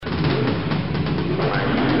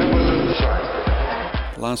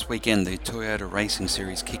Last weekend, the Toyota Racing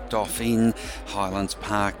Series kicked off in Highlands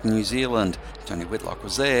Park, New Zealand. Tony Whitlock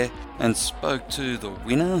was there and spoke to the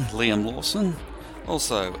winner, Liam Lawson,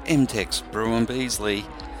 also MTEX Brew & Beasley.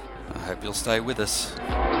 I hope you'll stay with us.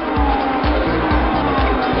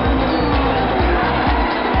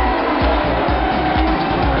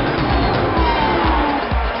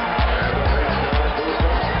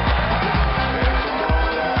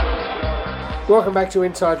 Welcome back to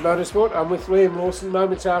Inside Motorsport. I'm with Liam Lawson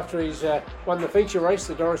moments after he's won the feature race,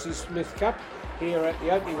 the Dorothy Smith Cup, here at the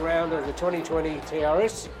opening round of the 2020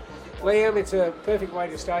 TRS. Liam, it's a perfect way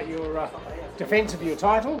to start your defence of your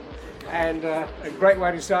title and a great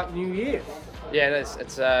way to start the new year. Yeah, it is.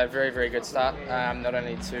 It's a very, very good start, not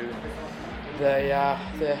only to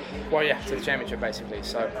the championship basically.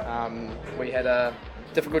 So we had a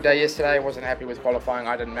difficult day yesterday. I wasn't happy with qualifying.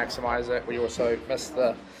 I didn't maximise it. We also missed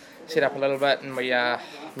the set up a little bit, and we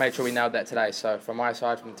made sure we nailed that today. So from my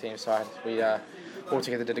side, from the team side, we all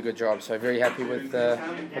together did a good job. So very happy with the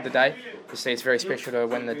day. You see, it's very special to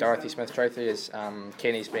win the Dorothy Smith Trophy. As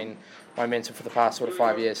Kenny's been my mentor for the past sort of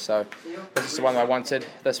 5 years. So this is the one I wanted.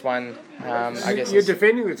 This one, I guess you're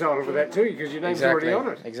defending the title for that too, because your name's already on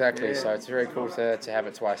it. Exactly. Yeah. So it's very cool to have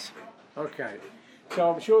it twice. Okay.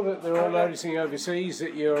 So I'm sure that they're all noticing overseas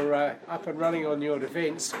that you're up and running on your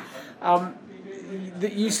defence.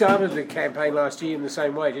 You started the campaign last year in the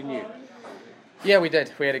same way, didn't you? Yeah, we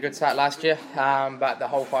did. We had a good start last year, but the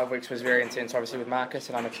whole 5 weeks was very intense, obviously, with Marcus,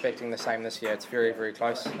 and I'm expecting the same this year. It's very, very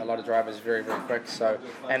close. A lot of drivers very, very quick, so,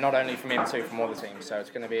 and not only from M2, from all the teams, so it's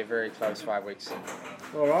going to be a very close 5 weeks.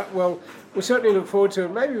 All right, well, we'll certainly look forward to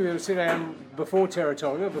it. Maybe we'll sit down before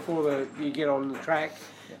Taratanga, before you get on the track,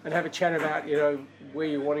 and have a chat about, where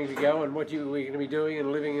you're wanting to go and what you're going to be doing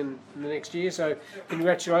and living in the next year. So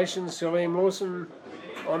congratulations to Liam Lawson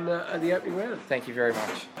on the opening round. Thank you very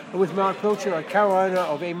much. And with Mark Pilcher, a co-owner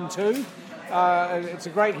of M2, it's a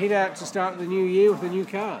great hit out to start the new year with a new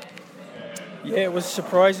car. Yeah, it was a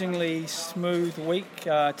surprisingly smooth week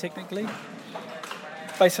technically,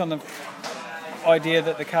 based on the idea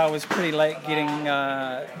that the car was pretty late getting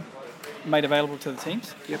made available to the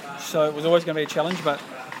teams. Yep. So it was always going to be a challenge, but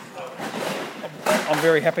I'm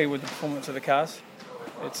very happy with the performance of the cars.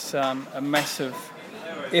 It's a massive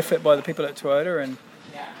effort by the people at Toyota and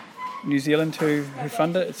New Zealand who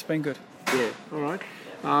fund it. It's been good. Yeah, all right.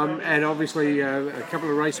 And obviously a couple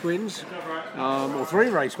of race wins, or 3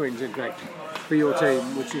 race wins in fact, for your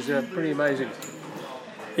team, which is pretty amazing.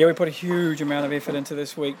 Yeah, we put a huge amount of effort into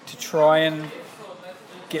this week to try and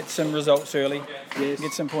get some results early,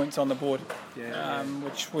 get some points on the board,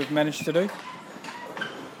 which we've managed to do.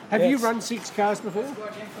 Have you run 6 cars before?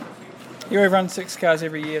 Yeah, we've run 6 cars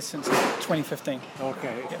every year since 2015.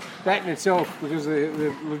 Okay. Yep. That in itself, because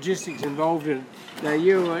the logistics involved in it. Now,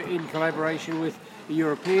 you are in collaboration with a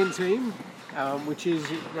European team, which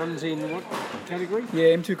runs in what category?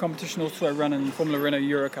 Yeah, M2 Competition also run in Formula Renault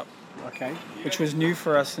Euro Cup. Okay. Which was new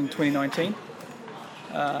for us in 2019.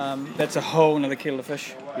 That's a whole another kettle of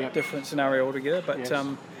fish, different scenario altogether. But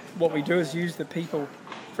what we do is use the people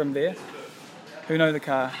from there who know the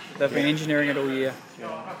car. They've been engineering it all year.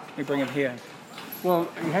 We bring them here. Well,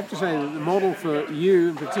 you have to say that the model for you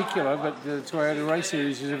in particular, but the Toyota Race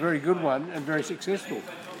Series is a very good one and very successful.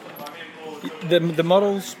 The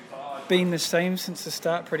model's been the same since the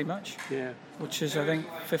start, pretty much. Yeah. Which is, I think,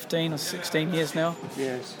 15 or 16 years now.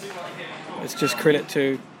 Yes. It's just credit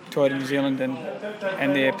to Toyota New Zealand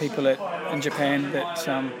and their people in Japan that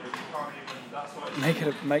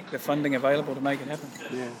make the funding available to make it happen.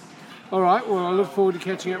 Yeah. All right, well, I look forward to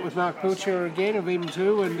catching up with Mark Pilcher again of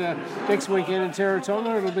M2, and next weekend in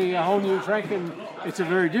Taratanga it'll be a whole new track, and it's a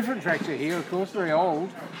very different track to here, of course, very old.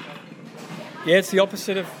 Yeah, it's the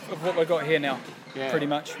opposite of what we've got here now, pretty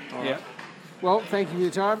much. All right. Well, thank you for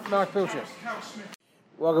your time, Mark Pilcher.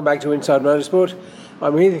 Welcome back to Inside Motorsport.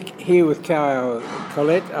 I'm here with Kyle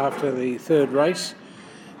Collette after the 3rd race.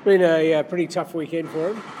 Been a pretty tough weekend for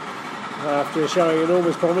him. After showing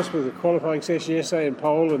enormous promise with the qualifying session yesterday in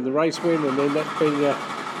pole and the race win, and then that being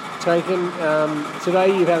taken.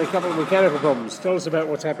 Today you've had a couple of mechanical problems. Tell us about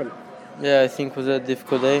what's happened. Yeah, I think it was a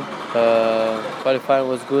difficult day. Qualifying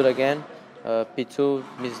was good again. P2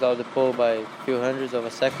 missed out the pole by a few hundredths of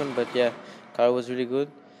a second, but car was really good.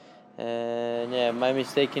 And my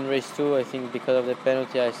mistake in race 2, I think because of the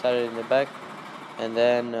penalty I started in the back, and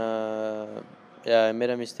then I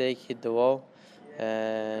made a mistake, hit the wall.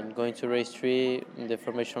 And going to race 3 in the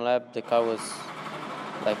formation lap, the car was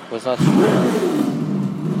not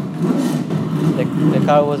the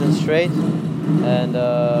car wasn't straight, and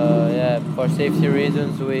for safety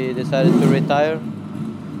reasons we decided to retire,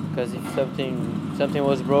 because if something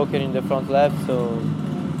was broken in the front lap, so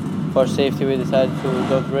for safety we decided to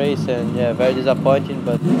don't race, and yeah, very disappointing,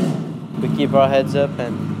 but we keep our heads up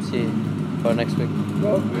and see for next week.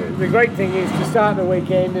 Well, the great thing is to start the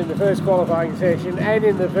weekend in the first qualifying session and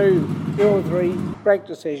in the two or three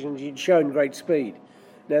practice sessions you'd shown great speed.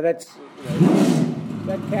 Now that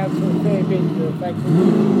counts for a fair bit, the fact that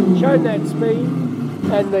you've shown that speed,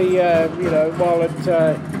 and while it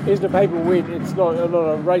isn't a paper win, it's not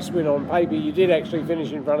a race win on paper, you did actually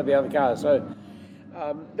finish in front of the other cars, so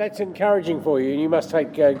that's encouraging for you, and you must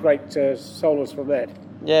take great solace from that.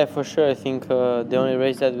 Yeah, for sure. I think the only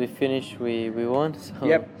race that we finished, we won. So,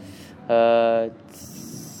 yep. But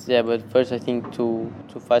first I think to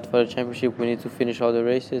fight for the championship we need to finish all the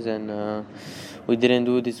races, and we didn't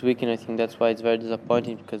do it this weekend. I think that's why it's very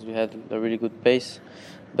disappointing, because we had a really good pace,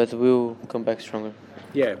 but we'll come back stronger.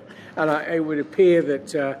 Yeah, and it would appear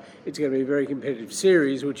that it's going to be a very competitive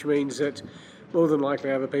series, which means that more than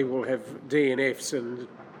likely other people will have DNFs and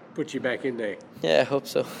put you back in there. Yeah, I hope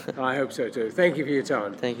so. I hope so too. Thank you for your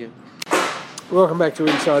time. Thank you. Welcome back to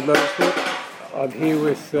Inside Motorsport. I'm here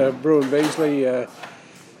with Bruin Beasley,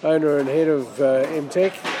 owner and head of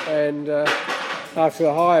MTech, and after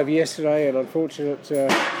the high of yesterday, an unfortunate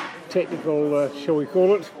technical, shall we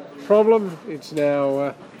call it, problem, it's now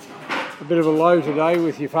a bit of a low today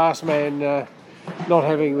with your fast man not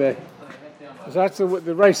having the... So that's the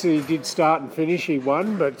race that he did start and finish. He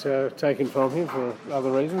won, but taken from him for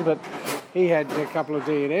other reasons. But he had a couple of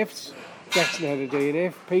DNFs. Jackson had a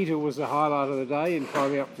DNF. Peter was the highlight of the day in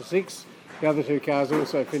climbing up to 6th. The other two cars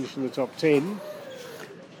also finished in the top 10.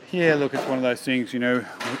 Yeah, look, it's one of those things,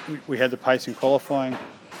 we had the pace in qualifying.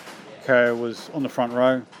 Ko was on the front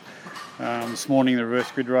row. This morning, the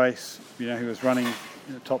reverse grid race, he was running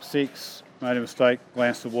in the top 6, made a mistake,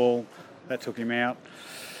 glanced the wall, that took him out.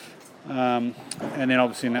 And then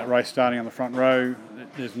obviously in that race starting on the front row,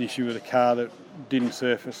 there's an issue with a car that didn't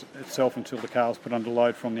surface itself until the car was put under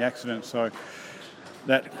load from the accident, so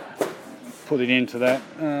that put it into that.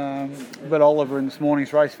 But Oliver in this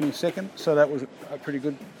morning's race finished second, so that was a pretty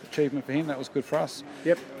good achievement for him. That was good for us.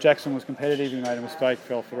 Yep. Jackson was competitive, he made a mistake,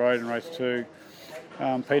 fell off the road in race 2.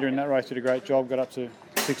 Peter in that race did a great job, got up to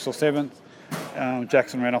 6th or 7th.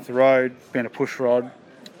 Jackson ran off the road, bent a push rod,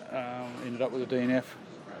 ended up with a DNF.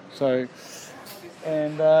 So,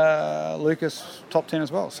 and Lucas top 10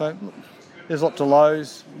 as well. So there's lots of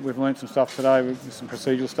lows. We've learned some stuff today with some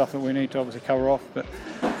procedural stuff that we need to obviously cover off. But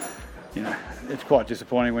it's quite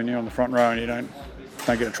disappointing when you're on the front row and you don't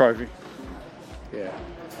get a trophy. Yeah.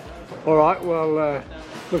 All right. Well,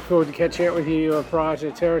 look forward to catching up with you prior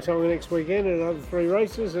to Taratanga next weekend and another 3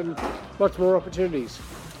 races and lots more opportunities.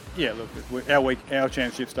 Yeah. Look, our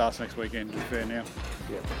championship starts next weekend. To be fair now.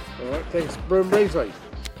 Yeah. All right. Thanks, Bruin Beasley.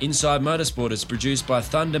 Inside Motorsport is produced by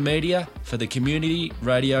Thunder Media for the Community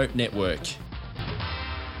Radio Network.